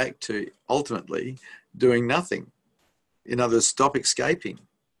comes back to ultimately doing nothing. In other words, stop escaping,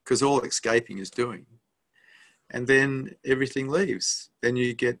 because all escaping is doing. And then everything leaves. Then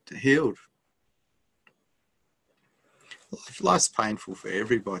you get healed. Life's painful for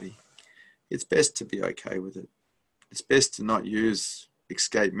everybody. It's best to be okay with it. It's best to not use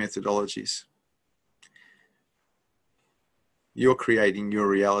escape methodologies. You're creating your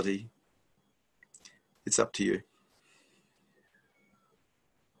reality. It's up to you.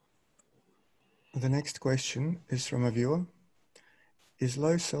 The next question is from a viewer. Is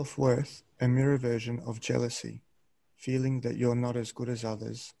low self-worth a mirror version of jealousy, feeling that you're not as good as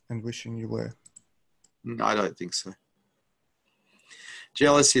others and wishing you were? No, I don't think so.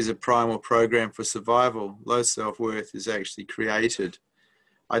 Jealousy is a primal program for survival. Low self-worth is actually created.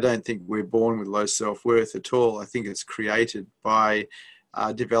 I don't think we're born with low self-worth at all. I think it's created by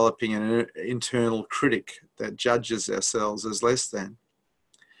developing an internal critic that judges ourselves as less than.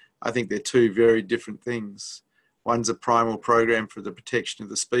 I think they're two very different things. One's a primal program for the protection of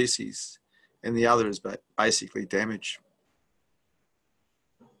the species, and the other is basically damage.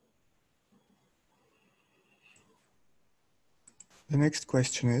 The next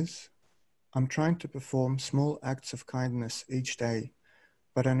question is, I'm trying to perform small acts of kindness each day,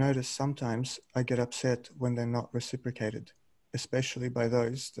 but I notice sometimes I get upset when they're not reciprocated, especially by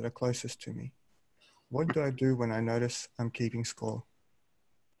those that are closest to me. What do I do when I notice I'm keeping score?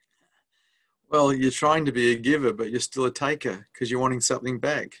 Well, you're trying to be a giver, but you're still a taker because you're wanting something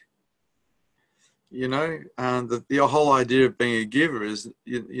back. You know, the whole idea of being a giver is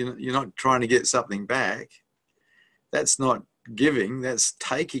you're not trying to get something back. That's not giving, that's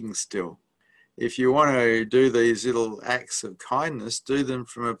taking still. If you want to do these little acts of kindness, do them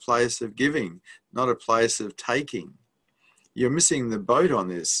from a place of giving, not a place of taking. You're missing the boat on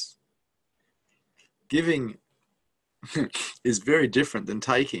this. Giving is very different than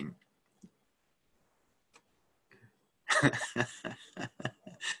taking.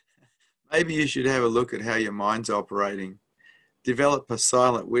 Maybe you should have a look at how your mind's operating. Develop a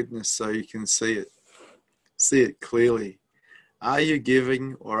silent witness so you can see it clearly. Are you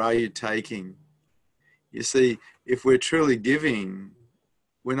giving or are you taking? You see, if we're truly giving,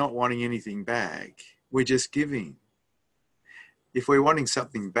 we're not wanting anything back. We're just giving. If we're wanting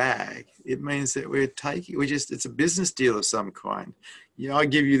something back, it means that we're taking, it's a business deal of some kind. You know, I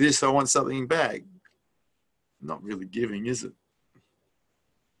give you this, I want something back. Not really giving, is it?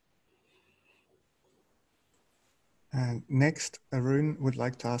 Next, Arun would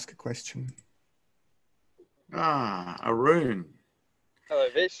like to ask a question. Arun. Hello,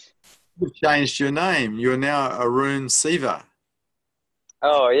 Vish. You've changed your name. You're now Arun Siva.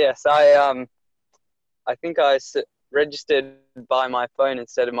 Oh yes, I think registered by my phone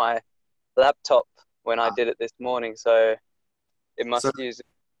instead of my laptop when I did it this morning, so it must So, use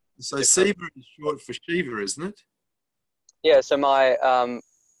so different. Siva is short for Shiva, isn't it? Yeah, so my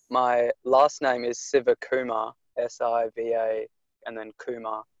last name is Siva Kumar, Siva, and then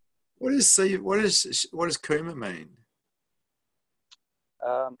Kumar. What is Siva? What does Kuma mean?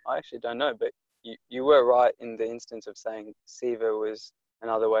 I actually don't know, but you were right in the instance of saying Siva was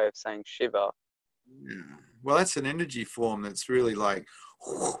another way of saying Shiva. Yeah. Well, that's an energy form that's really like.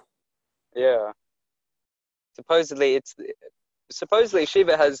 Yeah. Supposedly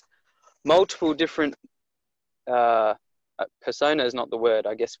Shiva has multiple different persona is not the word,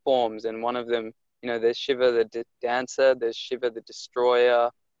 I guess, forms, and one of them, there's Shiva the dancer, there's Shiva the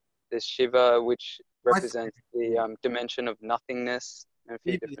destroyer, there's Shiva which represents the dimension of nothingness, and a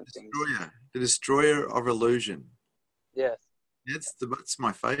few Shiva different things. the destroyer of illusion. Yes. That's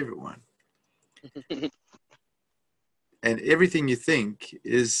my favorite one. And everything you think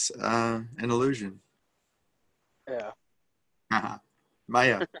is an illusion. Yeah.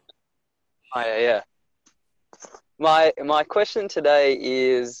 Maya. Oh, yeah. My question today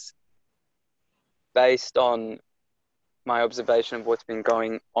is based on my observation of what's been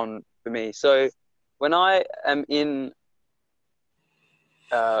going on for me. So when I am when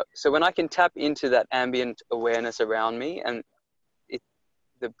I can tap into that ambient awareness around me, and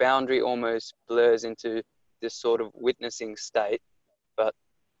the boundary almost blurs into this sort of witnessing state, but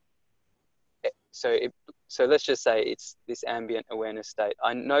so let's just say it's this ambient awareness state.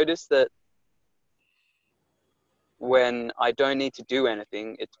 I notice that when I don't need to do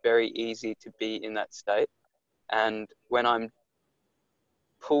anything, it's very easy to be in that state. And when I'm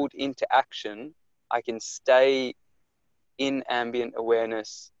pulled into action, I can stay in ambient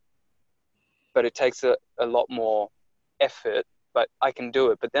awareness, but it takes a lot more effort, but I can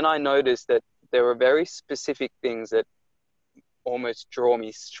do it. But then I noticed that there are very specific things that almost draw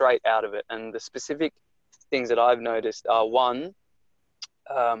me straight out of it. And the specific things that I've noticed are, one,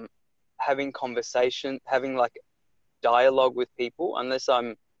 having conversation, having like dialogue with people, unless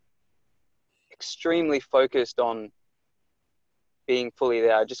I'm extremely focused on being fully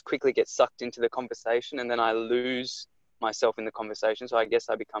there, I just quickly get sucked into the conversation and then I lose myself in the conversation. So I guess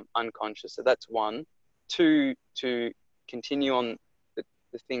I become unconscious. So that's one. Two, to continue on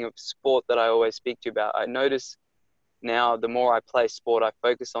the thing of sport that I always speak to you about, I notice now the more I play sport, I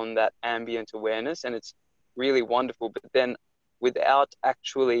focus on that ambient awareness, and it's really wonderful. But then without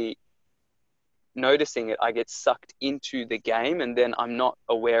actually noticing it, I get sucked into the game, and then I'm not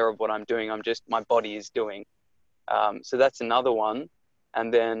aware of what I'm doing. My body is doing. So that's another one.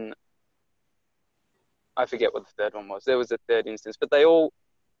 And then I forget what the third one was. There was a third instance, but they all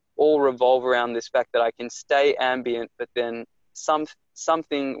revolve around this fact that I can stay ambient, but then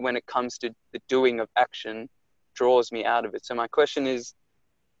something when it comes to the doing of action draws me out of it. So my question is,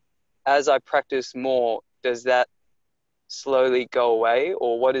 as I practice more, does that slowly go away,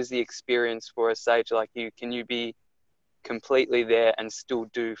 or what is the experience for a sage like you? Can you be completely there and still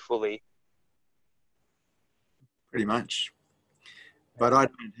do fully? Pretty much. But I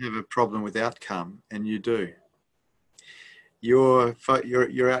don't have a problem with outcome, and you do. You're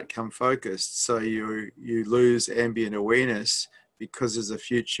outcome focused, so you lose ambient awareness because there's a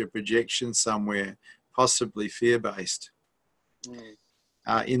future projection somewhere, possibly fear-based.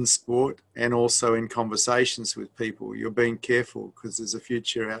 In sport and also in conversations with people, you're being careful because there's a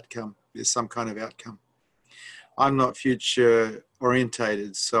future outcome. There's some kind of outcome. I'm not future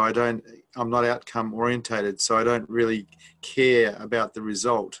orientated, so I'm not outcome orientated, so I don't really care about the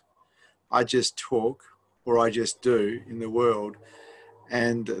result. I just talk or I just do in the world,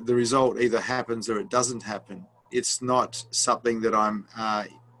 and the result either happens or it doesn't happen. It's not something that I'm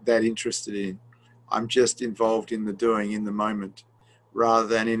that interested in. I'm just involved in the doing in the moment, rather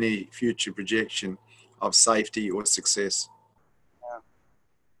than any future projection of safety or success.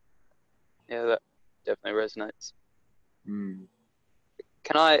 Yeah, that definitely resonates. Mm.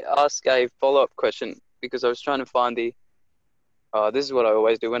 Can I ask a follow-up question? Because I was trying to find this is what I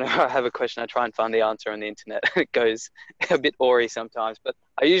always do. Whenever I have a question, I try and find the answer on the internet. It goes a bit awry sometimes, but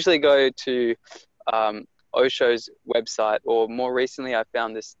I usually go to Osho's website, or more recently I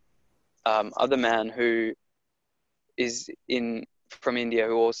found this other man who is from India,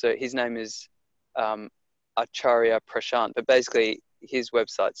 who also, his name is Acharya Prashant, but basically his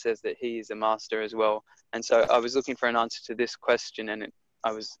website says that he is a master as well. And so I was looking for an answer to this question, and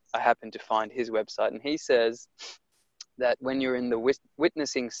I happened to find his website, and he says that when you're in the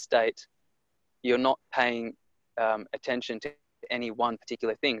witnessing state, you're not paying attention to any one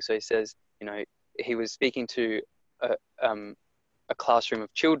particular thing. So he says, he was speaking to a a classroom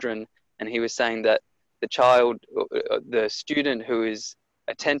of children, and he was saying that the student who is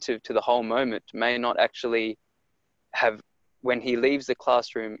attentive to the whole moment may not actually have, when he leaves the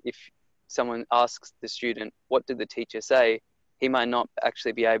classroom, if someone asks the student, what did the teacher say? He might not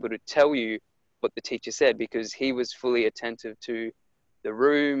actually be able to tell you what the teacher said because he was fully attentive to the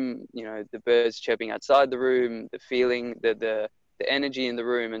room, you know, the birds chirping outside the room, the feeling, the energy in the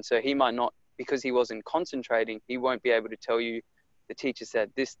room. And so he might not, because he wasn't concentrating, he won't be able to tell you the teacher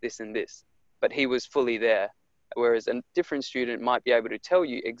said this, this, and this, but he was fully there. Whereas a different student might be able to tell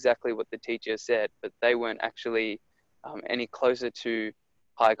you exactly what the teacher said, but they weren't actually any closer to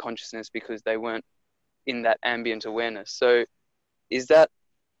higher consciousness because they weren't in that ambient awareness. So is that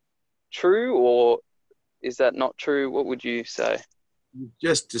true or is that not true? What would you say? You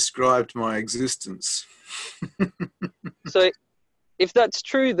just described my existence. So if that's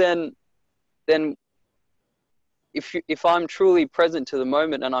true, then if I'm truly present to the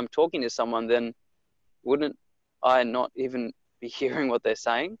moment and I'm talking to someone, then wouldn't I not even be hearing what they're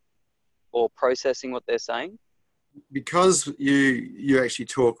saying or processing what they're saying? Because you actually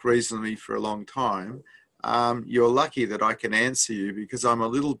talk reasonably for a long time, you're lucky that I can answer you, because I'm a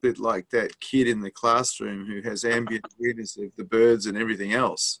little bit like that kid in the classroom who has ambient awareness of the birds and everything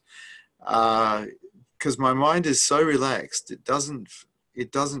else. Because my mind is so relaxed, it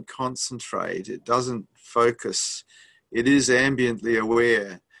doesn't concentrate, it doesn't focus. It is ambiently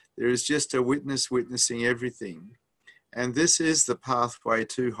aware. There is just a witness witnessing everything. And this is the pathway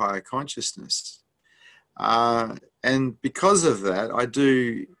to higher consciousness. And because of that,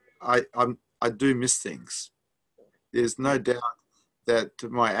 I do miss things. There's no doubt that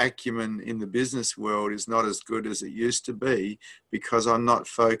my acumen in the business world is not as good as it used to be because I'm not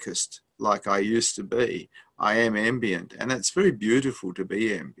focused like I used to be. I am ambient, and it's very beautiful to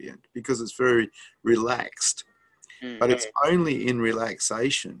be ambient because it's very relaxed. But it's only in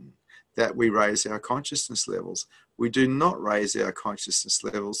relaxation that we raise our consciousness levels. We do not raise our consciousness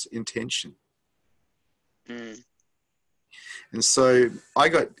levels in tension. And so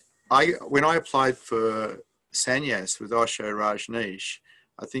when I applied for sannyas with Osho Rajneesh,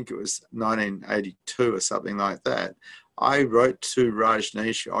 I think it was 1982 or something like that, I wrote to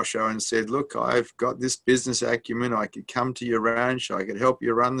Rajneesh Osho and said, look, I've got this business acumen. I could come to your ranch. I could help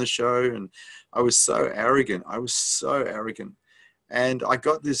you run the show. And I was so arrogant. And I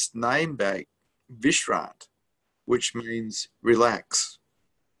got this name back, Vishrant, which means relax.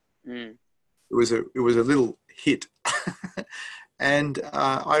 It was a little hit. And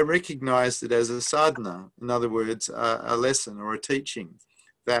I recognized it as a sadhana, in other words, a lesson or a teaching,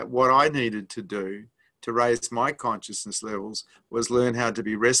 that what I needed to do to raise my consciousness levels was learn how to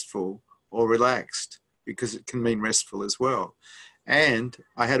be restful or relaxed, because it can mean restful as well. And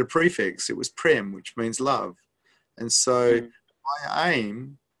I had a prefix, it was prem, which means love. And so my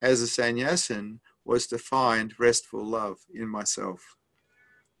aim as a sannyasin was to find restful love in myself.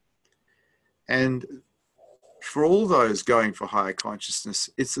 And for all those going for higher consciousness,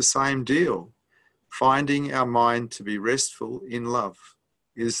 it's the same deal. Finding our mind to be restful in love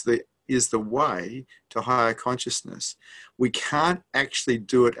is the way to higher consciousness. We can't actually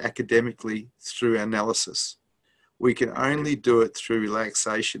do it academically through analysis. We can only do it through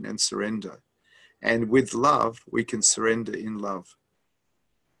relaxation and surrender. And with love, we can surrender in love.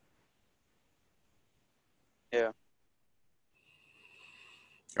 Yeah.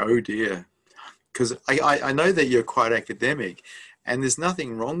 Oh dear. Because I know that you're quite academic, and there's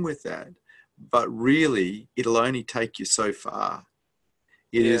nothing wrong with that, but really it'll only take you so far.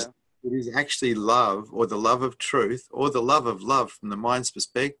 It is actually love, or the love of truth, or the love of love from the mind's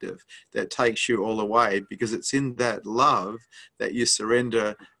perspective, that takes you all the way, because it's in that love that you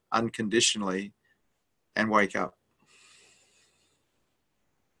surrender unconditionally and wake up.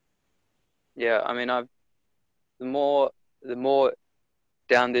 Yeah, I mean, the more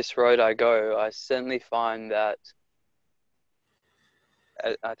down this road I go, I certainly find that,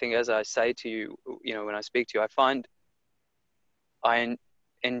 I think, as I say to you, you know, when I speak to you, I find I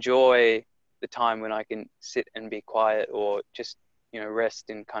enjoy the time when I can sit and be quiet, or just, you know, rest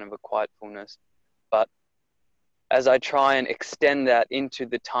in kind of a quietfulness. But as I try and extend that into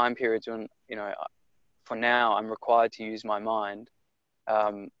the time periods when, you know, for now I'm required to use my mind,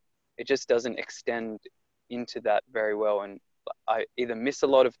 it just doesn't extend into that very well. And I either miss a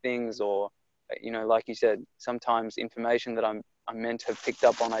lot of things, or, you know, like you said, sometimes information that I'm meant to have picked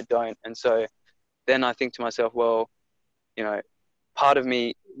up on, I don't. And so then I think to myself, well, you know, part of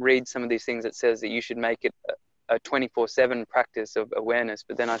me reads some of these things that says that you should make it a 24/7 practice of awareness.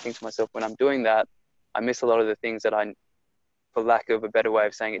 But then I think to myself, when I'm doing that, I miss a lot of the things that I, for lack of a better way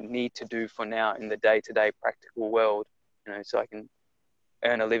of saying it, need to do for now in the day-to-day practical world, you know, so I can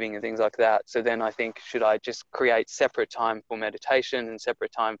earn a living and things like that. So then I think, should I just create separate time for meditation and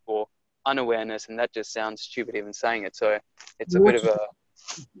separate time for unawareness? And that just sounds stupid even saying it. So it's a bit of a...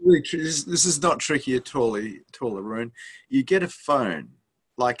 This is not tricky at all, Arun. You get a phone,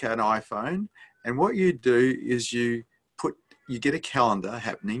 like an iPhone, and what you do is you get a calendar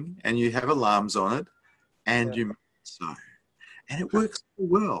happening and you have alarms on it, and you so, and it works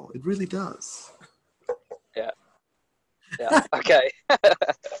well. It really does. Yeah. Okay.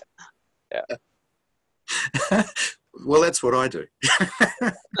 Yeah. Well, that's what I do.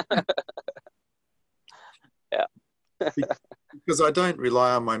 Yeah. Because I don't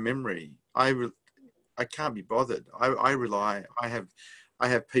rely on my memory. I can't be bothered. I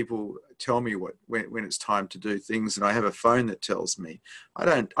have people tell me when it's time to do things, and I have a phone that tells me. I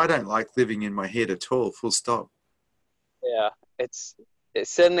don't like living in my head at all. Full stop. Yeah, it's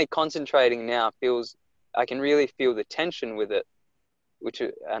certainly concentrating now feels, I can really feel the tension with it,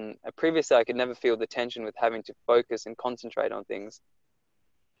 and previously I could never feel the tension with having to focus and concentrate on things.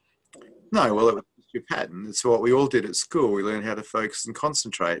 No, well, it was your pattern. It's what we all did at school. We learned how to focus and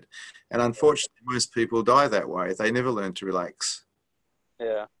concentrate, and unfortunately, most people die that way. They never learn to relax.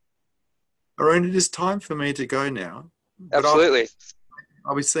 Yeah. Arun, it is time for me to go now. Absolutely.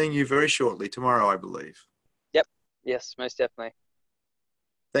 I'll be seeing you very shortly, tomorrow, I believe. Yep. Yes, most definitely.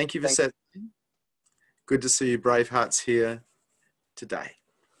 Thank you for setting. Good to see you brave hearts here today.